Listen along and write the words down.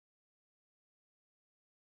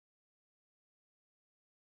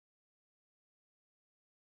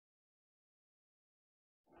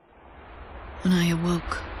When I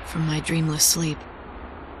awoke from my dreamless sleep,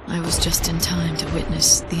 I was just in time to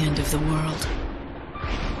witness the end of the world.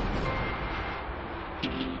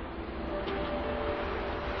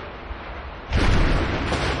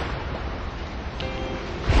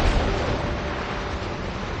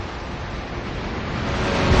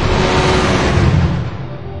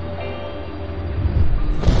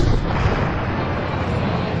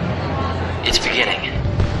 It's beginning.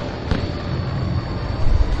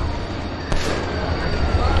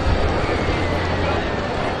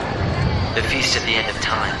 The feast at the end of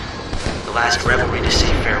time. The last revelry to say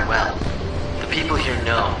farewell. The people here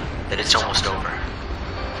know that it's almost over.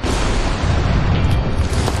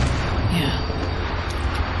 Yeah.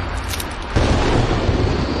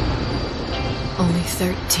 Only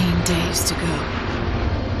 13 days to go.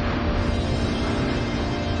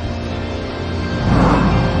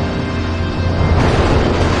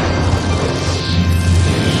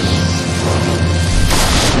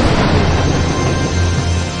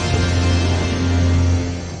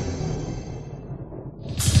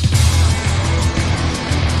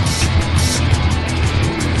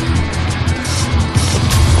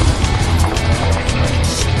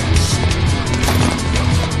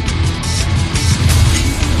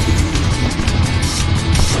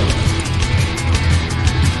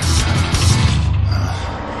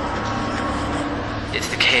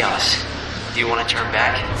 Do you want to turn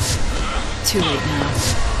back? Too late now.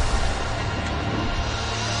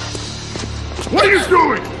 What are you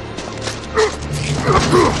doing?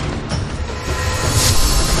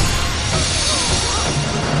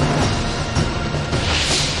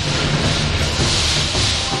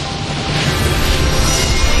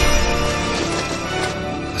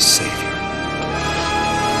 The Savior.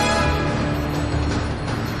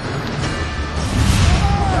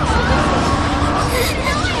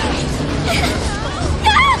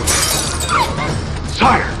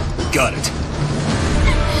 Sire! Got it.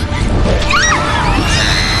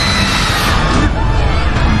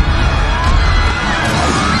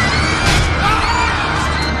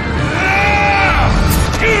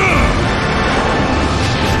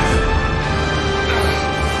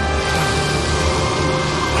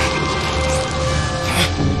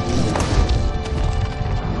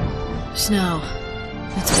 Snow,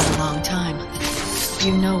 it's been a long time.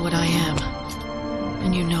 You know what I am,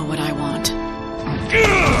 and you know what I want.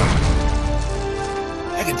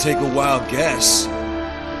 I can take a wild guess.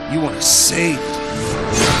 You want to save me.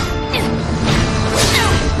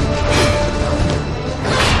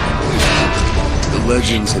 The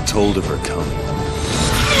legends had told of her coming.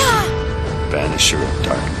 Banisher of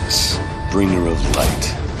darkness, bringer of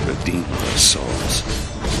light, redeemer of souls.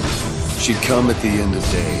 She'd come at the end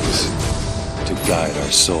of days to guide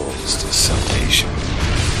our souls to salvation.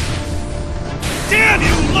 Damn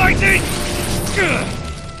you, lightning!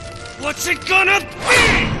 What's it gonna be?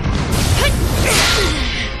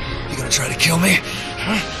 You gonna try to kill me?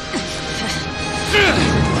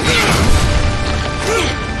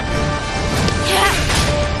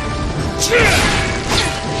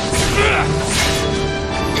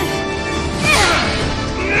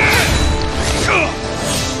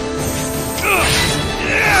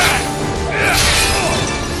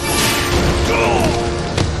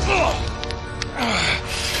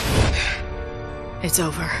 It's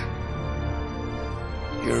over.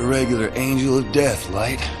 You're a regular angel of death,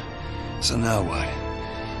 Light. So now what?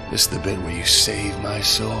 This the bit where you save my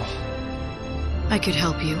soul? I could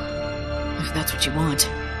help you, if that's what you want.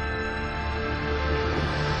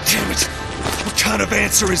 Damn it! What kind of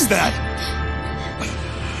answer is that?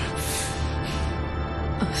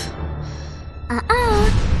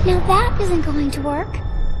 Now that isn't going to work.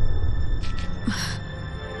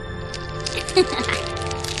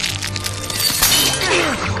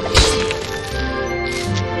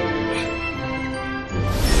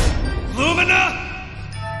 Lumina!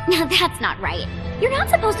 Now that's not right. You're not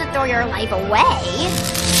supposed to throw your life away.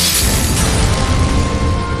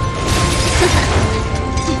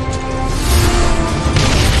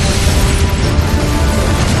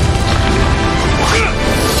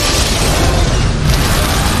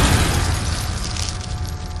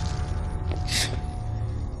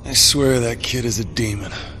 I swear that kid is a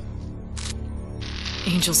demon.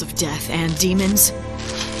 Angels of death and demons?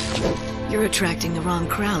 You're attracting the wrong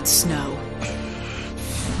crowd, Snow.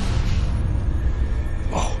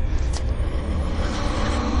 Oh.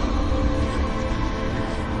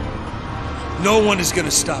 No one is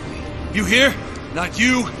gonna stop me. You hear? Not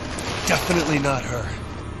you, definitely not her.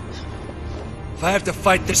 If I have to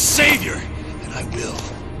fight the Savior, then I will.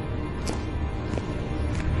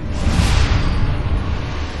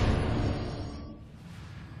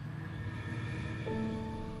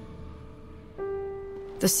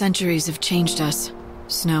 The centuries have changed us,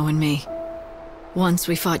 Snow and me. Once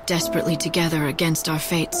we fought desperately together against our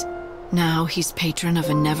fates. Now he's patron of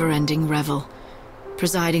a never-ending revel,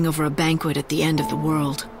 presiding over a banquet at the end of the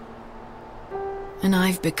world. And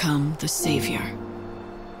I've become the savior.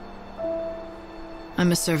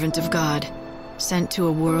 I'm a servant of God, sent to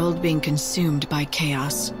a world being consumed by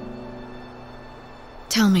chaos.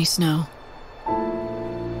 Tell me, Snow,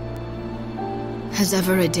 has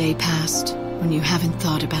ever a day passed when you haven't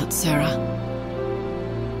thought about Sarah?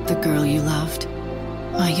 The girl you loved,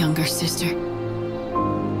 my younger sister.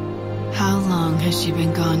 How long has she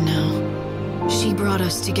been gone now? She brought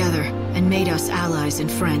us together and made us allies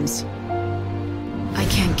and friends. I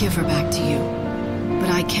can't give her back to you,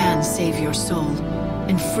 but I can save your soul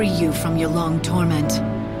and free you from your long torment.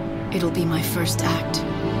 It'll be my first act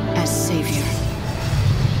as savior.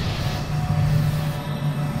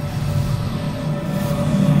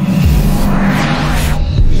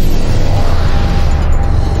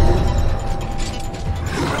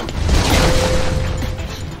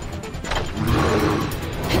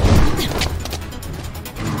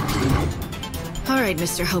 All right,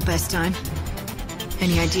 Mr. Hope-Estime.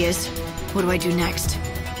 Any ideas? What do I do next?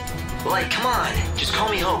 Like, come on. Just call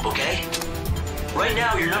me Hope, okay? Right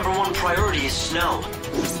now, your #1 priority is Snow.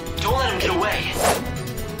 Don't let him get away.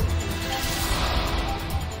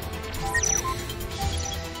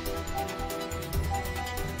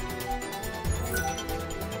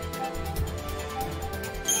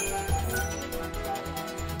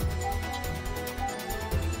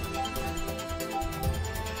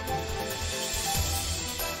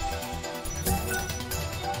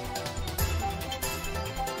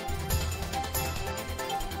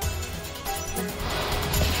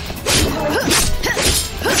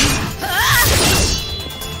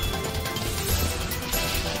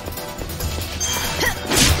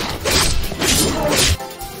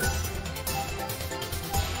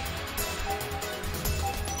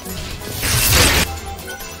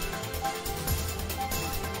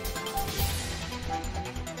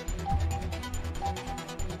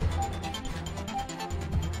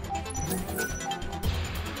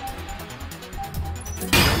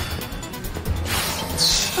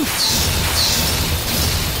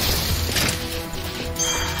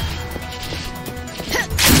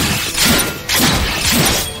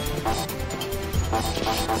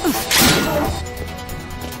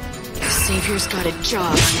 Savior's got a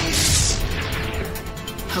job.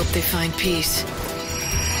 Hope they find peace.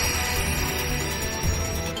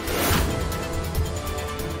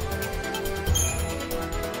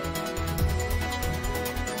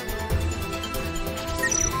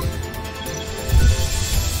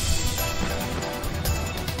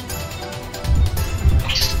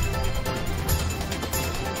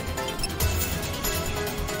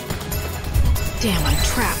 Damn, I'm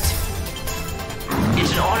trapped.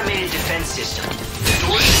 It's an automated defense system. The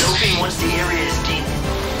door should open once the area is deep.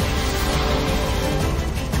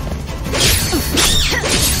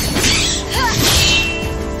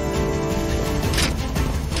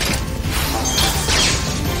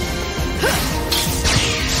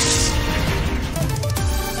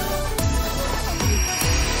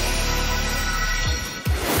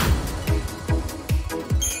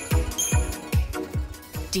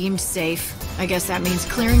 Deemed safe. I guess that means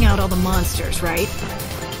clearing out all the monsters, right?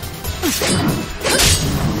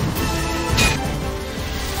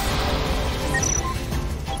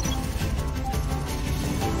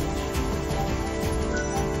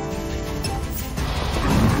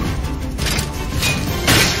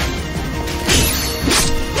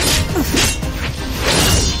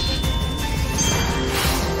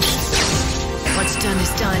 What's done is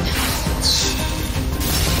done.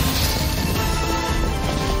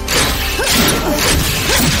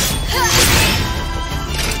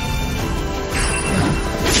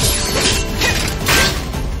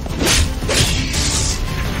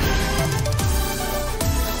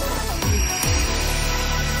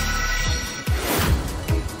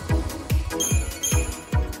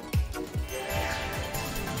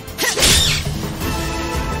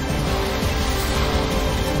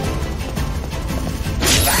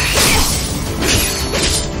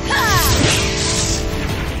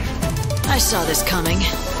 I saw this coming.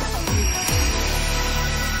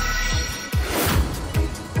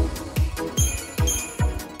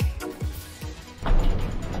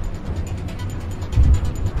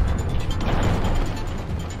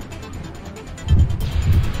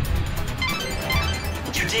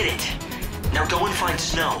 You did it. Now go and find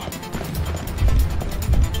Snow.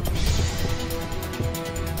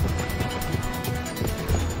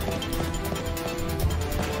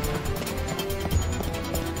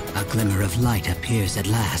 A glimmer of light appears at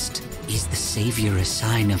last. Is the savior a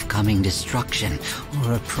sign of coming destruction,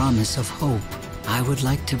 or a promise of hope? I would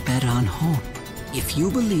like to bet on hope. If you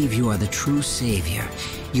believe you are the true savior,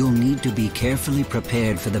 you'll need to be carefully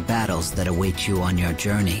prepared for the battles that await you on your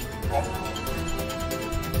journey.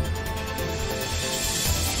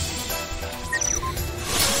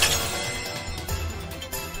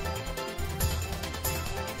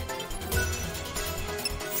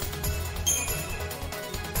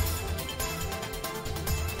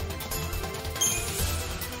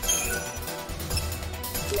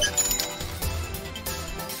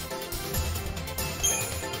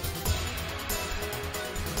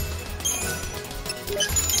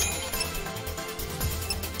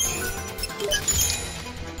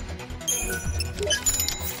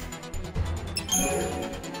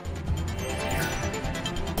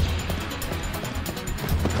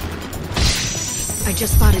 I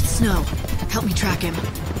just spotted Snow. Help me track him.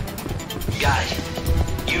 Got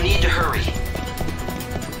it. You need to hurry.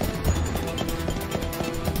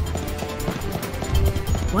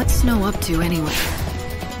 What's Snow up to anyway?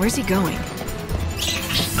 Where's he going?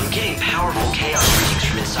 I'm getting powerful chaos readings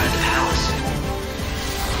from inside the palace.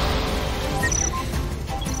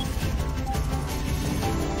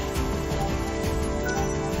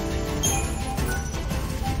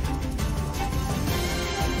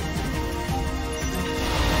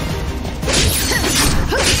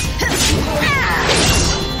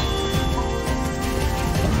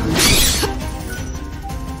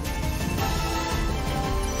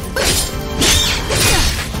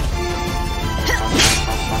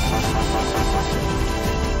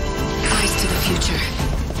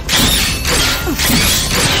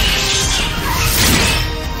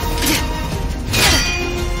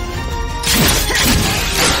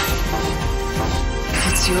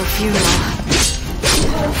 Your funeral.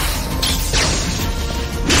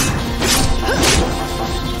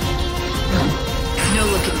 No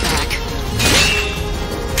looking back.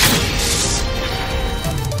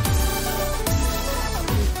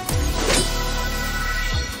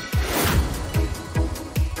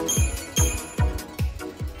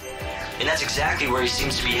 And that's exactly where he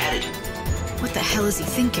seems to be headed. What the hell is he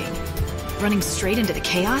thinking? Running straight into the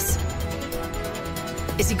chaos?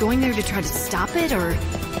 Is he going there to try to stop it, or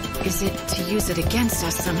is it to use it against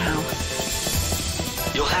us somehow?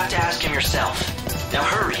 You'll have to ask him yourself. Now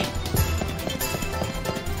hurry.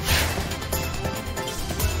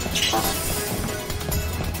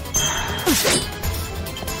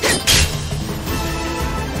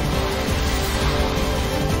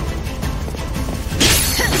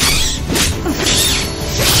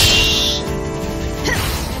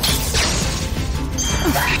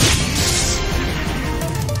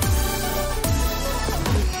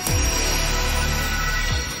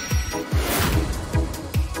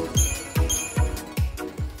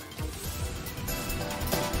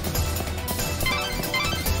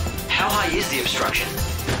 How high is the obstruction?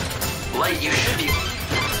 Light, you should be...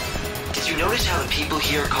 Did you notice how the people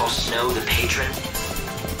here call Snow the patron?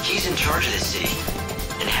 He's in charge of this city,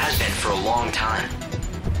 and has been for a long time.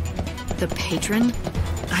 The patron?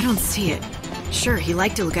 I don't see it. Sure, he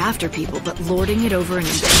liked to look after people, but lording it over an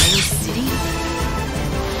entire city?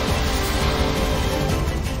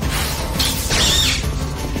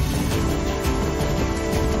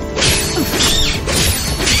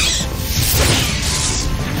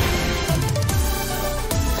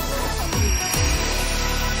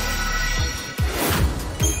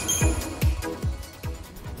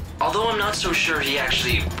 Although I'm not so sure he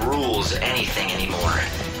actually rules anything anymore.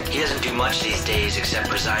 He doesn't do much these days except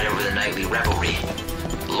preside over the nightly revelry.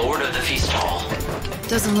 Lord of the Feast Hall.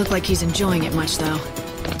 Doesn't look like he's enjoying it much, though.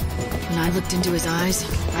 When I looked into his eyes,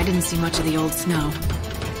 I didn't see much of the old Snow.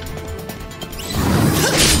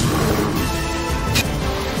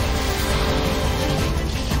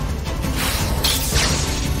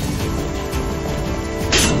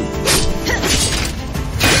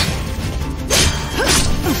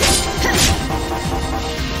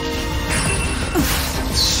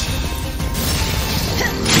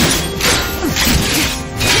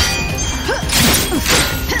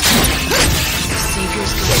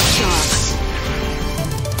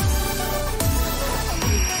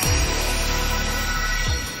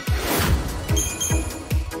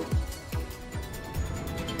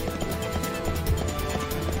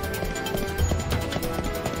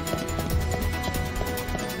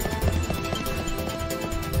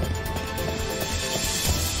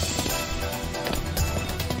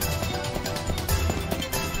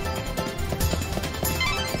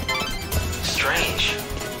 Strange.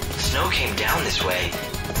 Snow came down this way,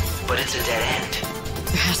 but it's a dead end.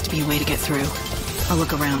 There has to be a way to get through. I'll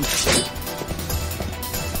look around. Easy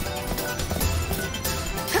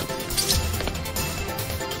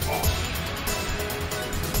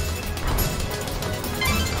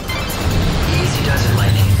does it,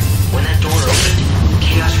 Lightning. When that door opened,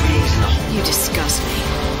 chaos readings in the whole... You disgust me.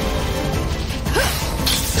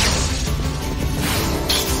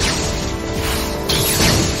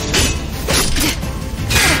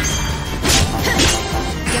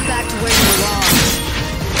 Get back to where you belong.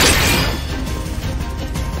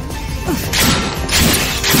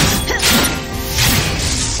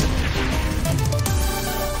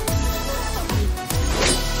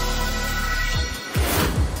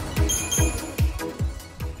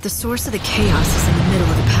 The source of the chaos is in the middle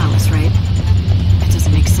of the palace, right? That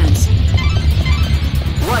doesn't make sense.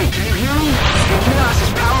 Light, can you hear me? The chaos is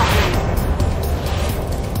powerful.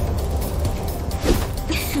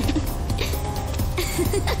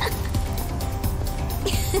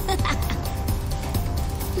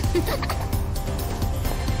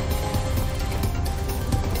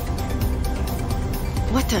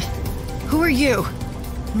 What the? Who are you?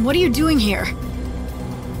 And what are you doing here?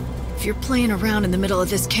 If you're playing around in the middle of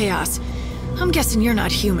this chaos, I'm guessing you're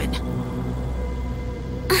not human.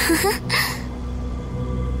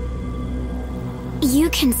 You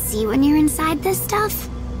can see when you're inside this stuff?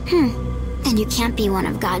 And you can't be one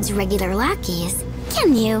of God's regular lackeys,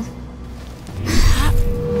 can you?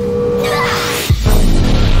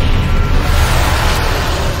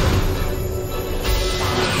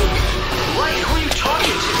 Light, who are you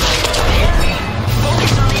talking to? The enemy!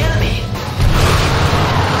 Focus on the enemy!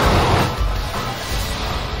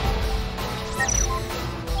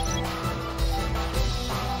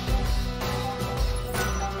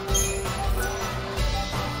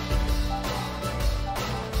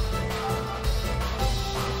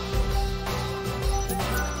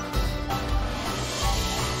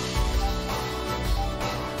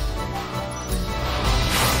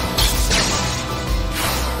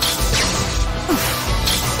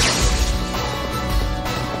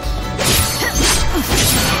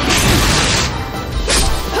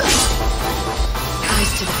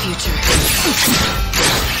 Eyes to the future.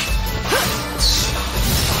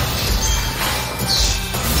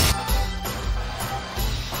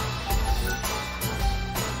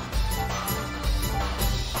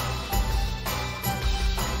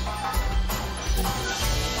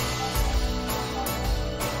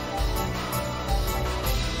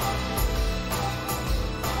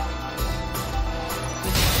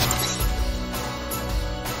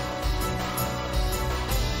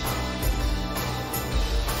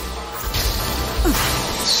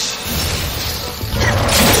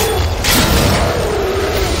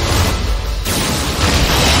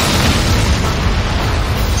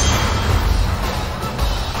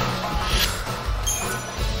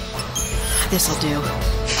 This'll do.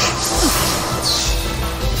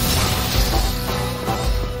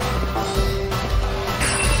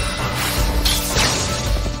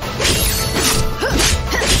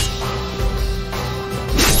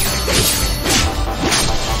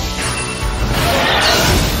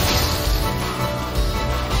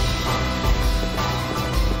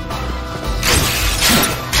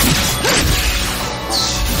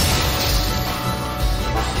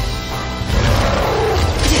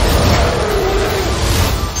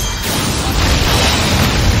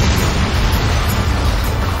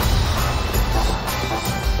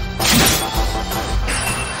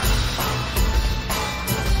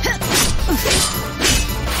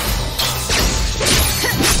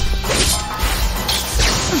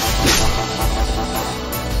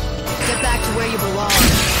 Get back to where you belong.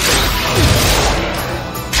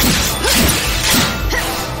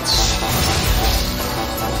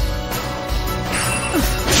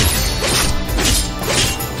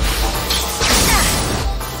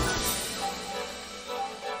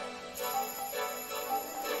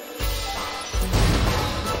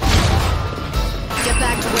 Get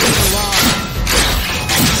back to where you belong.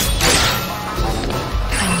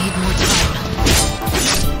 I need more time.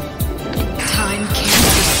 Time can't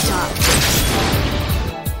be stopped.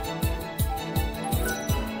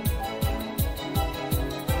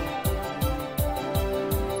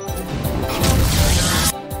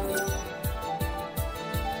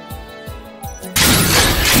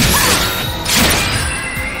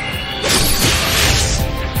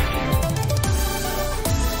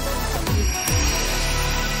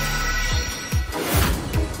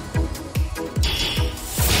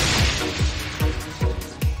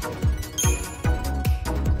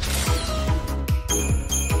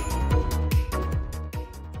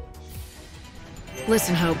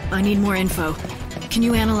 Listen, Hope, I need more info. Can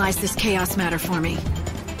you analyze this chaos matter for me?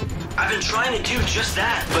 I I've been trying to do just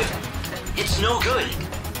that, but it's no good.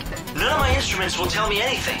 None of my instruments will tell me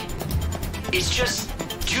anything. It's just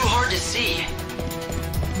too hard to see.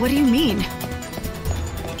 What do you mean?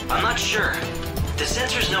 I'm not sure. The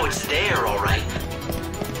sensors know it's there, all right.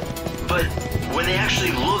 But when they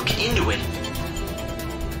actually look into it...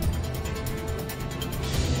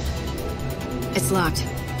 It's locked.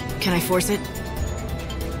 Can I force it?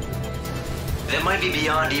 That might be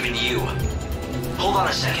beyond even you. Hold on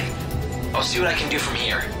a second. I'll see what I can do from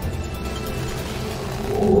here.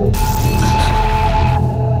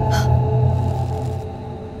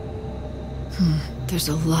 There's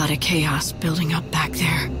a lot of chaos building up back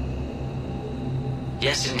there.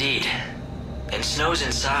 Yes, indeed. And Snow's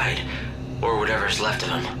inside, or whatever's left of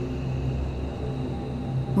him.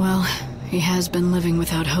 Well, he has been living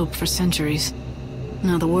without hope for centuries.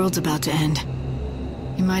 Now the world's about to end.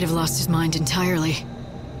 He might have lost his mind entirely.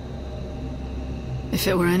 If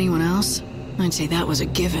it were anyone else, I'd say that was a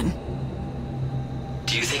given.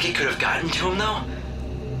 Do you think it could have gotten to him,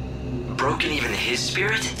 though? Broken even his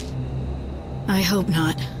spirit? I hope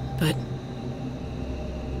not, but...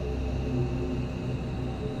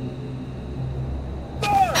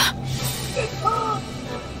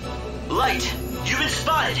 Light! You've been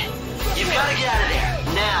spotted! You've gotta get out of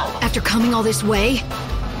there, now! After coming all this way?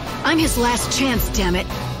 I'm his last chance, damn it.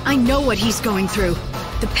 I know what he's going through.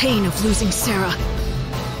 The pain of losing Sarah.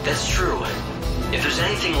 That's true. If there's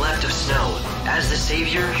anything left of Snow, as the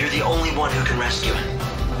savior, you're the only one who can rescue him.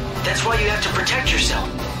 That's why you have to protect yourself.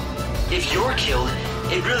 If you're killed,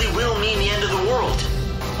 it really will mean the end of the world.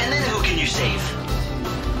 And then who can you save?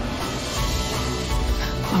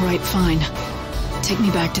 All right, fine. Take me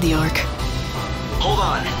back to the Ark. Hold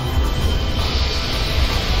on.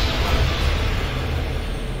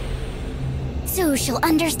 So she'll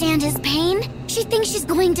understand his pain? She thinks she's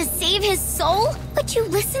going to save his soul? Would you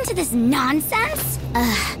listen to this nonsense?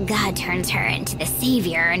 God turns her into the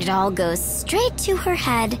savior and it all goes straight to her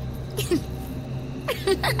head.